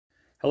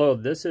Hello,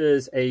 this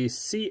is a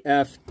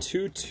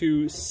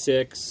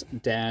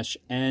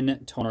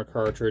CF226-N toner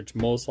cartridge,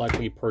 most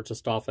likely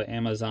purchased off of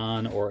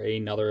Amazon or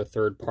another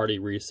third-party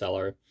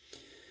reseller.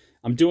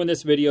 I'm doing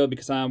this video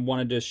because I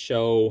wanted to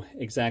show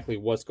exactly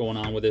what's going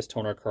on with this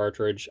toner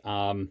cartridge.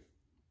 Came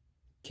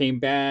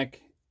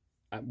back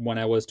when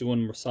I was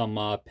doing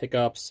some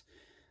pickups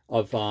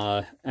of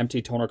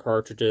empty toner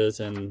cartridges,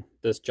 and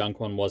this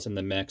junk one was in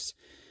the mix.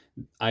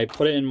 I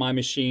put it in my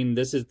machine.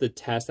 This is the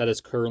test that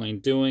it's currently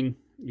doing.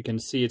 You can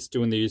see it's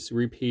doing these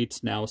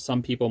repeats. Now,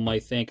 some people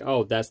might think,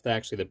 oh, that's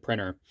actually the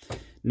printer.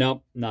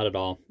 Nope, not at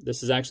all.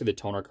 This is actually the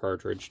toner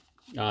cartridge.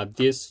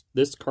 This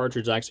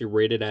cartridge is actually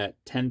rated at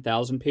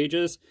 10,000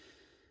 pages.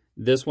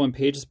 This one,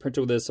 pages printed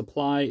with this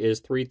supply,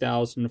 is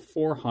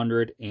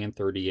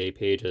 3,438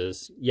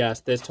 pages.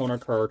 Yes, this toner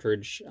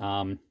cartridge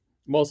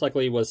most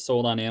likely was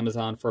sold on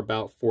Amazon for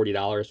about $40,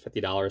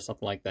 $50,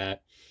 something like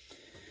that.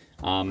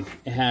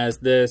 It has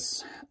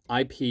this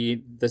IP,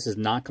 this is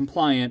not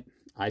compliant,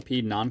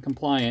 IP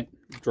non-compliant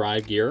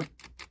drive gear.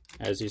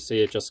 As you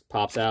see, it just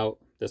pops out.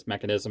 This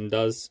mechanism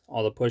does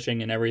all the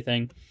pushing and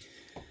everything.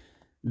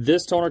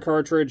 This toner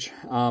cartridge,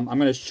 I'm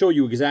going to show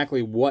you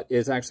exactly what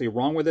is actually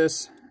wrong with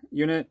this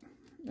unit.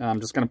 I'm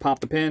just going to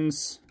pop the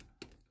pins.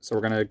 So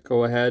we're going to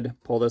go ahead,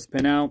 pull this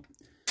pin out.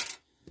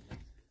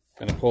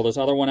 Going to pull this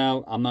other one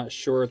out. I'm not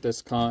sure if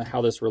this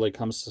how this really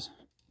comes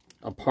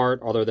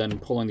apart other than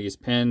pulling these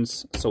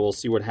pins. So we'll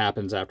see what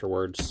happens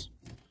afterwards.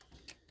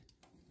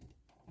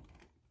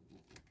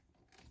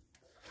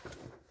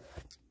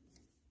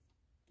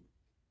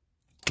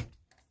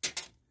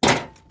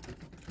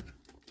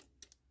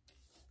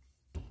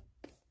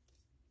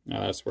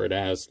 Now that's where it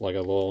has like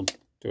a little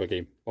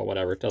doohickey, but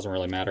whatever, it doesn't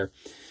really matter.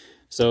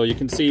 So you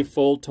can see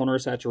full toner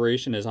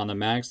saturation is on the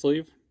mag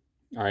sleeve.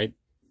 All right,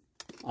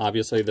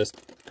 obviously this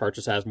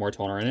cartridge has more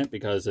toner in it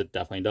because it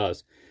definitely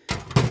does.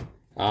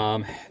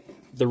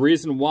 The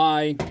reason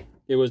why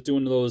it was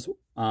doing those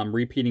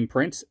repeating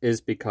prints is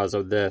because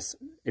of this.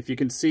 If you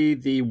can see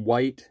the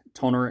white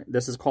toner,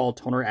 this is called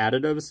toner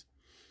additives.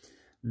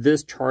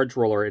 This charge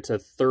roller, it's a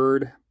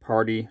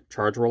third-party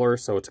charge roller,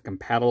 so it's a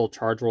compatible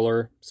charge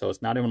roller. So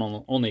it's not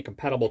even only a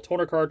compatible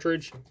toner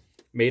cartridge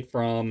made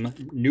from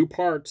new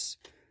parts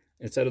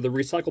instead of the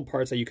recycled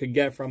parts that you could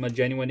get from a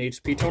genuine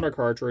HP toner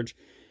cartridge.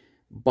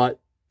 But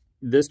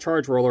this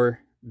charge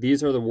roller,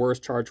 these are the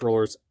worst charge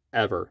rollers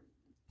ever.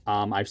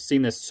 I've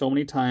seen this so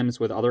many times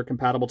with other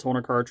compatible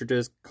toner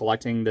cartridges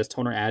collecting this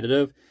toner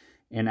additive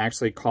and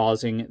actually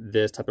causing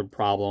this type of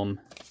problem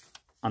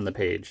on the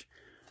page.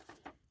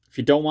 If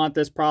you don't want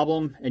this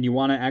problem and you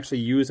want to actually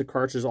use a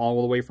cartridge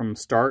all the way from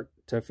start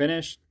to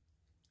finish,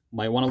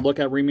 might want to look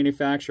at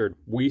remanufactured.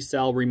 We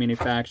sell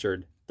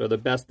remanufactured. They're the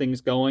best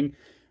things going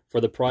for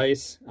the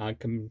price,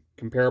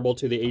 comparable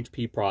to the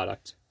HP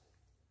product.